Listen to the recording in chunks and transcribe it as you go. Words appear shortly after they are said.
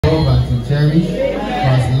perish, for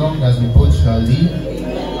as long as we both shall live,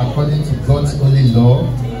 according to God's holy law,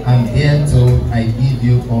 and thereto I give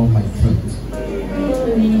you all my truth.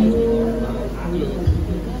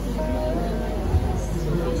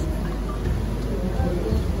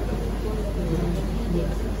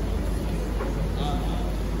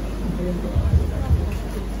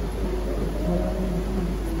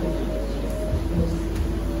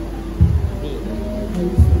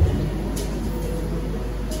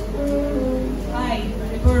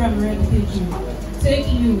 Morenikeji,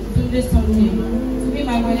 take you, Tunde, to be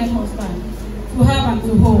my wedded husband, to have and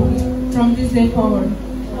to hold, from this day forward,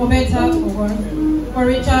 for better or worse, for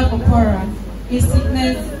richer or poorer, in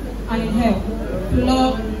sickness and in health, to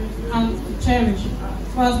love and to cherish,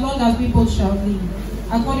 for as long as we both shall live,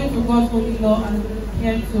 according to God's holy law, and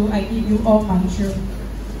hereto I give you all my truth.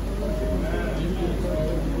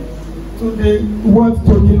 Today, what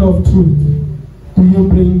token of truth do you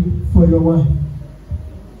bring for your wife?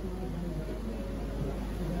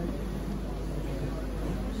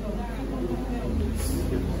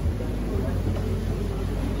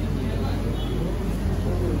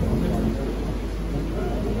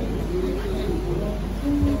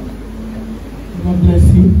 God bless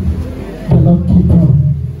you. The Lord keep you.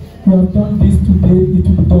 You have done this today, it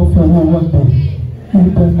will be done for you one day. In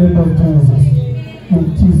the name of Jesus. In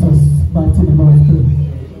Jesus' mighty name I pray.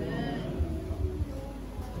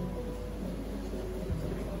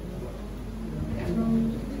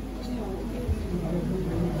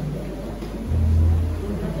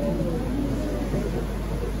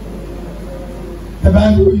 The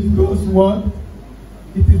Bible is God's word.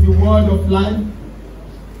 It is the word of life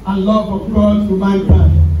and love of God to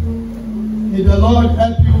mankind. May the Lord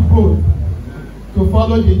help you both to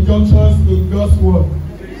follow the injunctions in God's word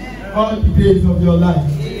all the days of your life.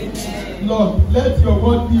 Lord, let your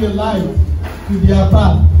word be a light to their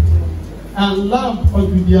path and lamp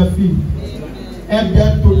unto their feet. Help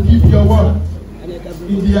them to keep your word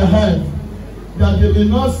in their hands, that they may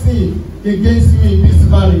not sin against you in this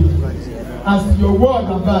marriage, as your word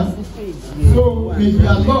abides. So may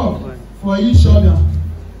their love for each other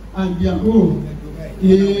and their own.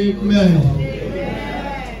 Amen.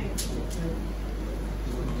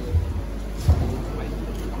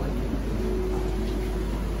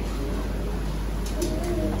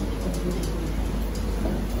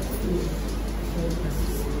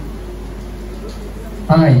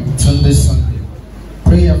 I, Tunde,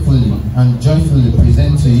 prayerfully and joyfully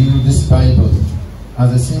present to you this Bible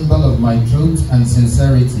as a symbol of my truth and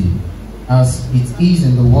sincerity, as it is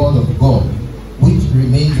in the Word of God, which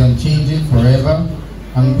remains unchanging forever,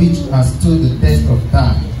 and which has stood the test of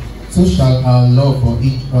time. So shall our love for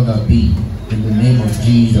each other be. In the name of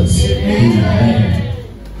Jesus. Amen.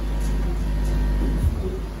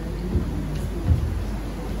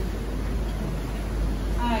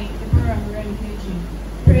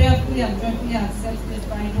 Prayerfully and joyfully accept this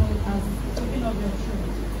Bible as a token of your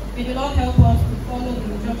truth. May the Lord help us to follow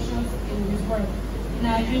the instructions in His word, in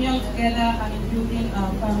our union together and in building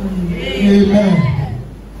our family. Amen.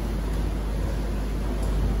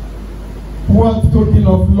 What token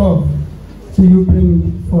of love do you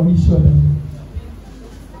bring for each other?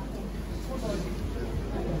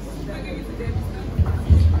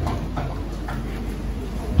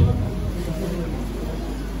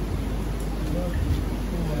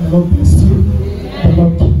 The Lord bless you. The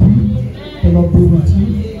Lord keep you. The Lord be with you.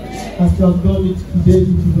 As you have done it today, it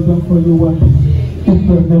will be done for you one day. In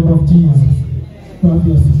the name of Jesus. God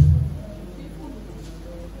bless you.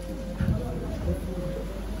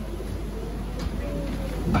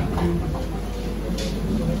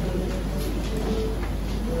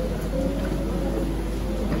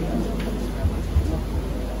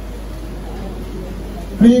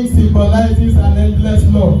 Ring symbolizes an endless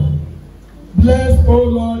love. Bless, O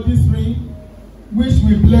Lord, this ring, which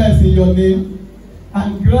we bless in your name,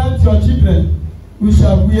 and grant your children, who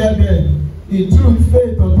shall wear them, in true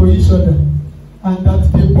faith unto each other, and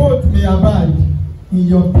that they both may abide in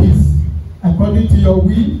your peace, according to your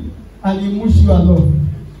will and in mutual love,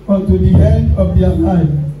 unto the end of their life,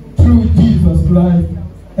 through Jesus Christ,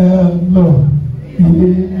 our Lord.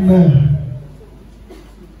 Amen.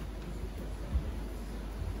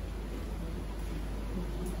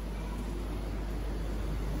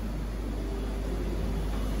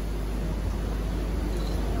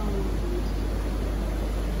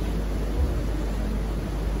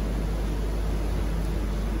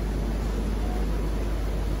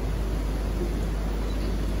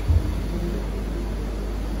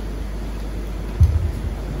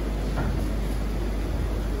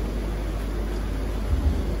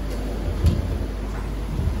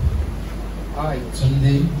 I,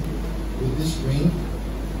 Tunde, With this ring,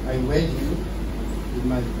 I wed you. With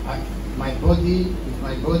my body,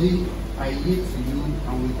 I yield to you,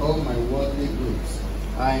 and with all my worldly goods,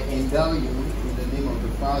 I endow you in the name of the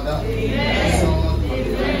Father, the Son, and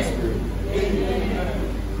the Holy Spirit. Amen.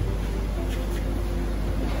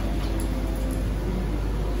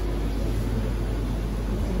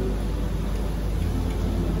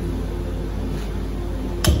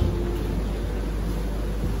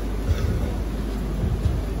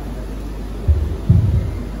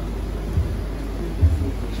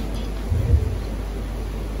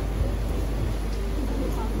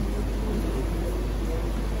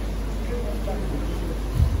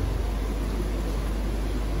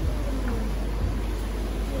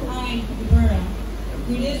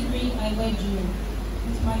 With this ring I wed you.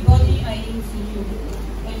 With my body I yield to you.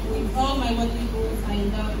 And with all my worldly goods I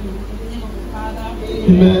endow you. In the name of the Father,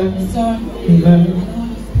 Amen. the Son, Amen. and the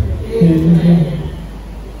Holy Spirit. Amen.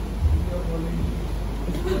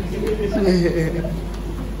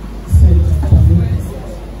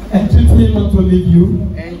 Entreat me not to leave you.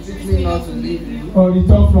 Entreat me not to leave you. Or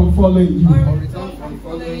return from following you. Or return from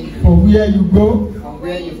following you. For where you go, From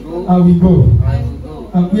where you go, I will go. I will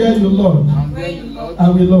go. And where you lodge, And where you lodge, I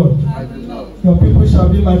will lodge. I will lodge. Your people shall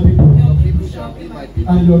be my people, Your people shall be my people,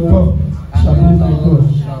 and your God shall be and my your God.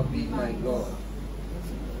 God shall be my God.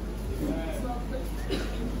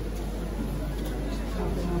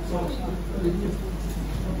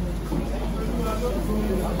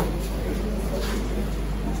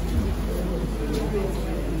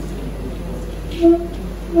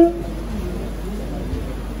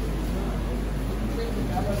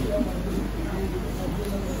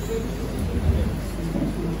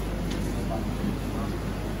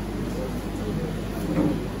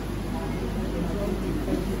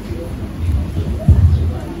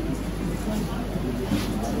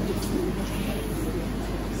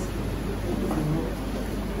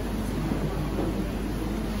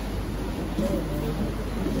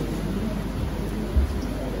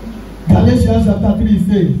 Galatians chapter 3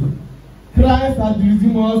 says, Christ has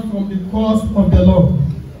redeemed us from the curse of the law.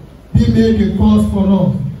 He made a curse for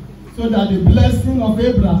us, so that the blessing of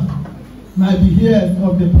Abraham might be heirs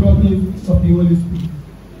of the promise of the Holy Spirit.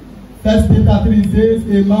 1 Peter 3 says,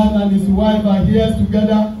 a man and his wife are heirs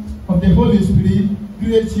together of the Holy Spirit,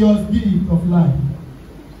 gracious gift of life.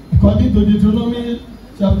 According to Deuteronomy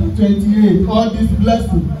chapter 28, all these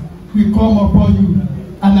blessings will come upon you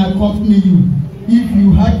and accompany you, if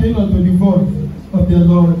you hearken unto the voice of the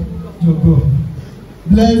Lord your God.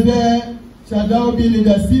 Blessed shall thou be in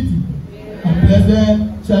the city, and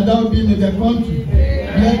blessed shall thou be in the country.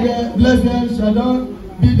 Blessed shall thou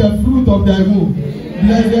be the fruit of thy womb.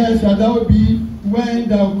 Blessed shall thou be when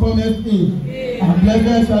thou comest in, and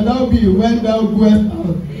blessed shall thou be when thou goest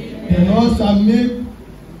out. The Lord shall make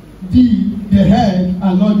thee the head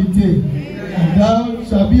and not the tail, and thou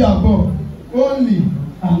shalt be above only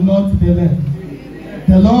and not the left.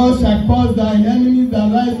 The Lord shall cause thy enemies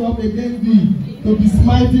that rise up against thee to be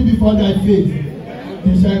smitten before thy face.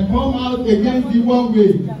 They shall come out against thee one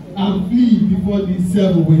way and flee before thee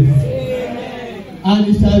 7 ways. And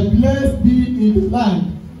he shall bless thee in the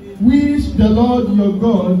land which the Lord your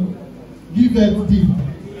God giveth thee.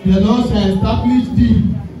 The Lord shall establish thee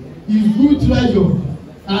his good treasure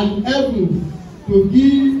and heaven to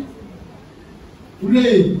give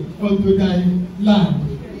rain unto thy land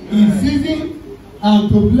in season, and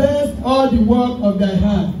to bless all the work of thy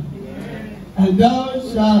hand. And thou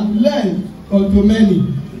shalt lend unto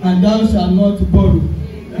many, and thou shalt not borrow.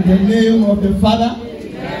 In the name of the Father,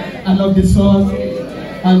 and of the Son,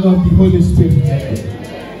 and of the Holy Spirit.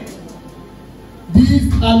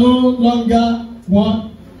 These are no longer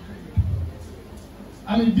one.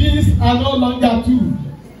 These are no longer two,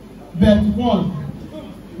 but one.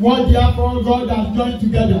 What therefore God has joined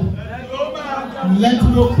together, let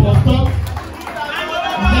no stop.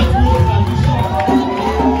 Let no tradition.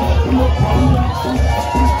 Let no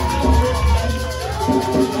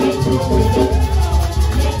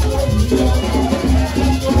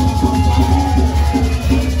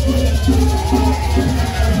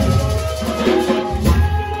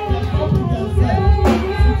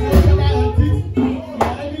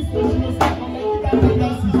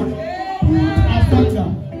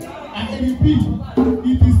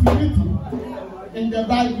it is written in the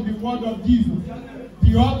Bible, the word of Jesus,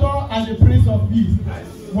 the author and the Prince of Peace.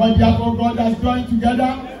 What therefore God has joined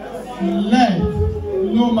together, let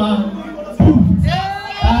no man put asunder.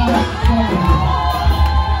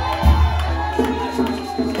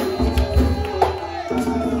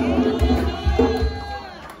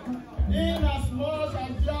 Inasmuch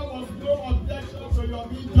as there was no objection to your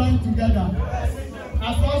being joined together,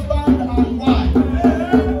 as husband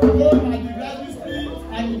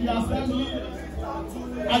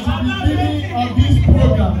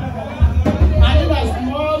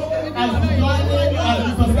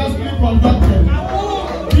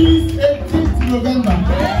November.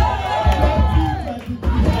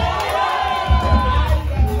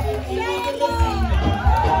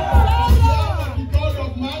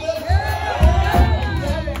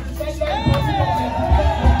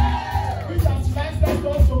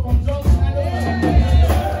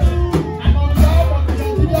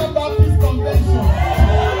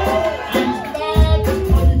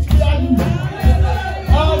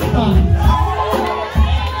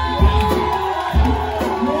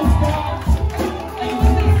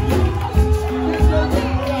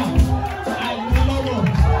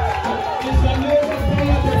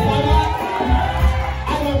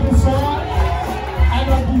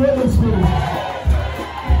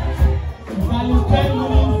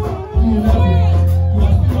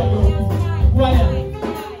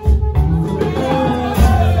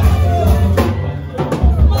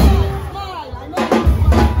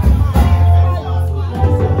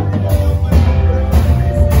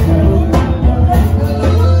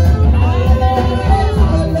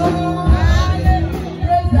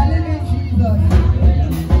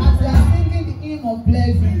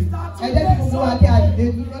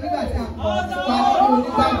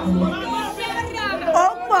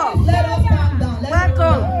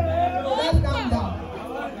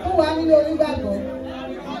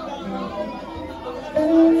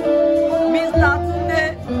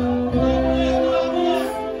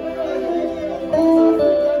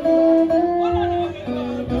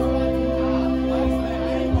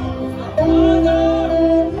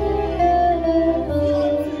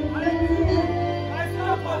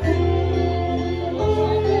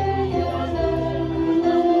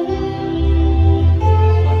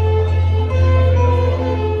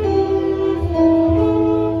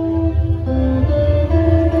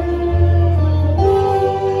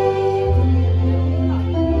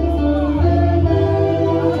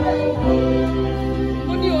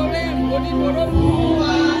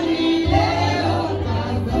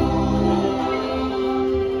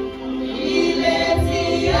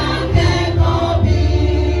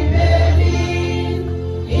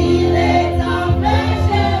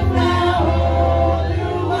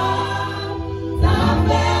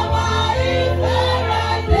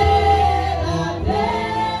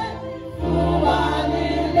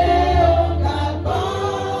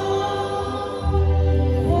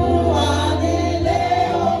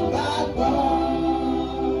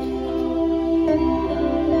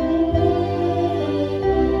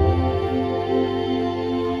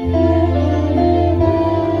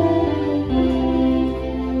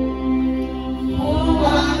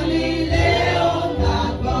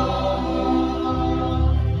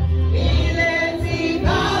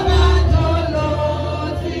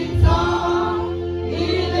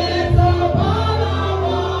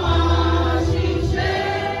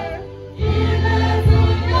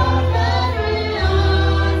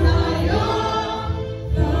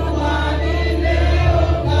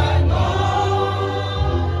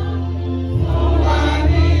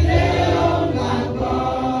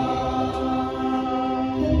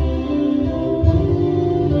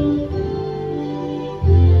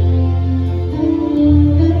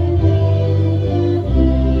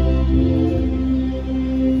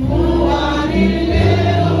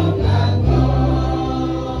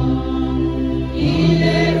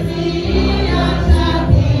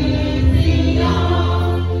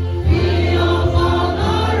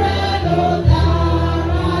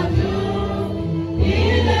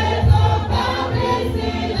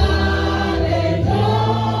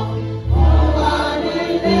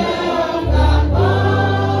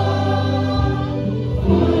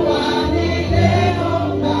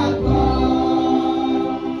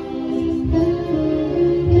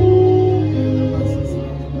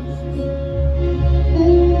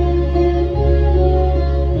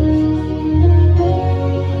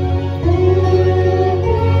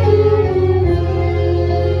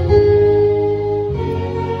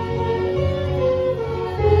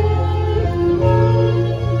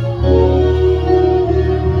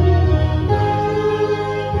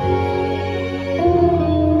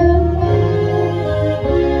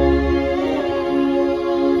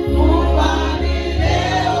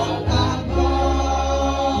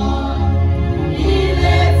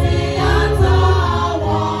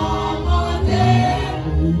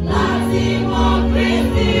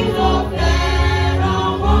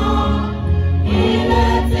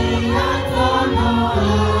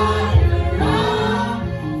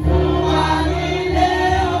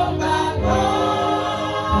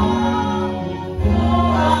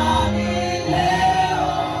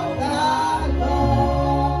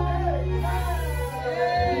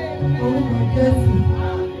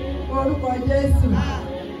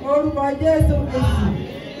 lórúkọ Jésù Kristi.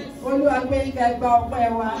 Olúwa gbé igi ẹgbà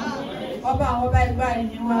ọpẹ́ wa. Ọba àwọn ọba ìgbà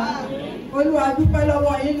ẹ̀yìn wa. Olúwa dúpẹ́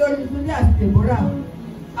lọ́wọ́ yín lórí Túndé àti Dèbórà.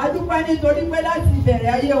 A dúpẹ́ nítorí pé láti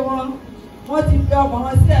ìbẹ̀rẹ̀ ayé wọn, wọ́n ti fi ọkàn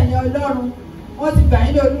wọn sí ẹ̀yìn Ọlọ́run. Wọ́n ti gbà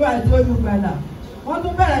yín ní Olúwa àti olùgbàlà. Wọ́n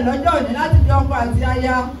tún bẹ̀rẹ̀ lọ́jọ́ òní láti fi ọkọ àti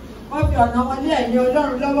aya. Wọ́n fi ọ̀nà wọn lé ẹ̀yìn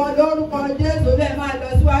Ọlọ́run lọ́wọ́ lórúkọ Jésù bẹ́ẹ̀ máa lọ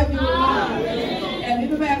síwájú. Ẹ̀mí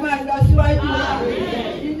tó bẹ́ẹ̀ máa lọ síwájú.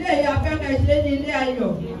 Ilé afẹ́fẹ́ ṣe ní ilé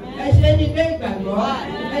ayọ̀. Ẹ ṣe ní ilé ìgbàgbọ́.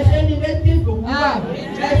 Ẹ ṣe ní ilé tí ìbùkún wà.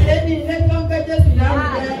 Ẹ ṣe ní ilé tó ń gbé Jésù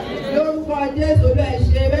lárugẹ. Lórúkọ Jésù bẹ́ẹ̀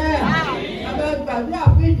ṣe bẹ́ẹ̀. Àbẹ̀ gbàdúrà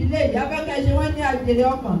fún ìdílé ìyá afẹ́fẹ́ ṣe wọ́n ní àjèrè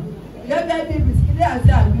ọkàn. Gẹ́gẹ́ bí Bìsíkílẹ̀ àti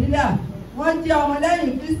Àgbílà. Wọ́n jẹ́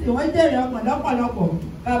ọmọlẹ́yìn Kristi, wọ́n jèrè ọkàn lọ́pọ̀lọpọ̀.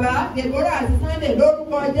 Bàbá Dèbórà àti Sunday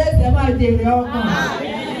lórúkọ Jésù ẹ máa jèrè ọkàn.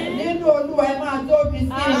 Nínú Olúwa ẹ máa tóbi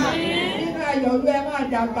sí i. Nínú ayọ̀ Olúwa ẹ máa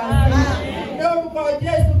dàgbà sí i. Lórúkọ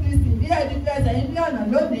Jésù Kristi bí ẹni fẹsẹ̀ yín ní ọ̀nà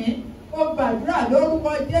lónìí. Ó gbàdúrà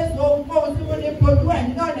lórúkọ Jésù ohunkóhun tí mo ní polú ẹ̀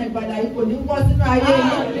nínú ọ̀nà ìgbàlà yìí kò ní pọ̀ sínú ayé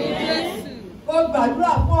yìí. Ó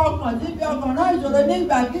gbàdúrà fún ọkàn tí fi ọkàn náà ìṣòro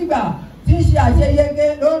nígbàkigbà tí ń ṣe àṣeyege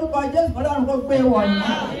lórúkọ Jésù Ọlọ́run kó gbé wọ̀nyí.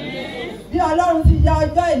 Bí Ọlọ́run ti ya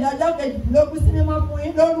ọjọ́ ìní ọjọ́ kejìdínlógún sí mímọ́ fún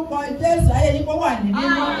yín lórúkọ Jésù ayé yín kó wà ní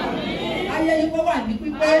mímọ́. Ayé yín kó wà ní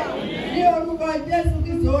pípé. Ní orúkọ Jésù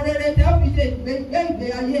Kristi orere tẹ́ ó fi ṣe ìgbé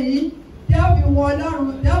ayé yín. Tẹ́ ó fi wọn Ọlọ́run,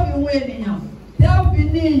 tẹ́ ó fi wọn ènìyàn. Tẹ́ ó fi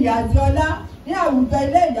ní ìyà àti ọlá ní àwùjọ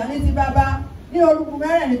ilé ìyá ní ti bàbá. Ní orúkọ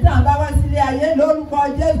mẹ́rẹ̀ẹ̀rin tí à ń bá wá sílé ayé lórúkọ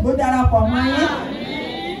Jésù kó darapọ̀ mọ́ yín.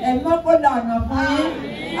 Ẹ̀mọ́ kó lànà fún yín.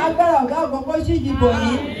 Agbára ọ̀gá ọ̀gbọ́n kó ṣíjì bò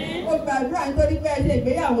yín. Ó gbàdúrà nítorí pé ẹ ṣe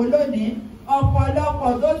ìgbéyàwó lónìí.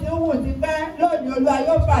 Ọ̀pọ̀lọpọ̀ tó ti ń wù ti pẹ́ lónìí Olúwa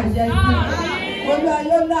yóò fàṣẹ sí i. Olúwa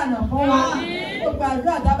yóò lànà fún wa. Ó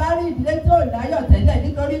gbàdúrà tábà rí ìdílé tó láyọ̀ tẹ́lẹ̀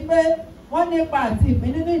nítorí pé wọ́n nípa àti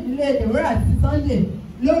ìpín nínú ìdílé Dèbórà àti Sunday.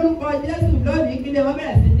 Lórúkọ Jésù lónìí kí lè wọ́n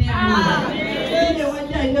bẹ̀rẹ̀ sí ní àná. Ilé wọn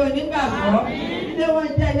jẹ́ ilé onígbàgbọ́. Ilé wọn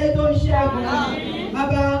jẹ́ ilé tó ń ṣẹ́gun.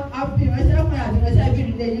 Bàbá àfihànṣẹ́kùnrin àti ìránṣẹ́ bí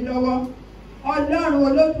ìdílé yìí lọ́wọ́. Ọlọ́run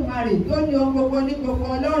Olódùmarè tó ní ohun gbogbo ní gbogbo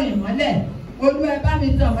Ọlọ́run ìmọ́lẹ̀. Olú ẹ bá mi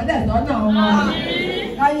tàn mọ́lẹ̀ sọ́nà wọn.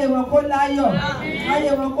 Káyé wọn kó láyọ̀.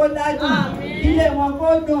 Káyé wọn kó ládùn. Ilé wọn kó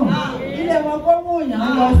dùn. Ilé wọn kó mú ìyàn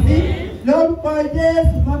lọ sí. Lórúkọ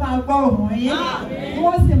Jésù wọ́n máa gbọ́ ohùn yín.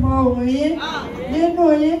 Wọ́n sì mọ ohùn yín. Nínú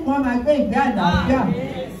yín wọ́n máa gbé ìgbé àlàáfíà.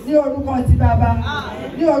 Ní orúkọ ti bàbá.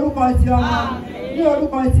 Ní orúkọ ti ọmọ. Ní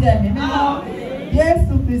orúkọ ti ẹ̀mí mímọ́.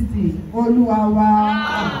 Jésù Kristi Olúwa wa.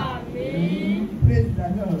 Praise the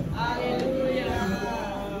Lord.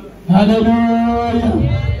 Hallelujah.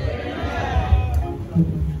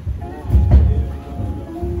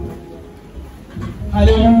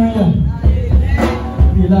 Hallelujah.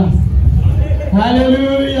 Relax.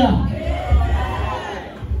 Hallelujah.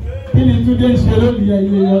 Kí ni Túndé ń ṣe lónìí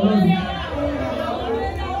ẹ̀yẹ Ọlọ́run?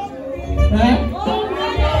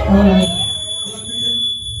 All right.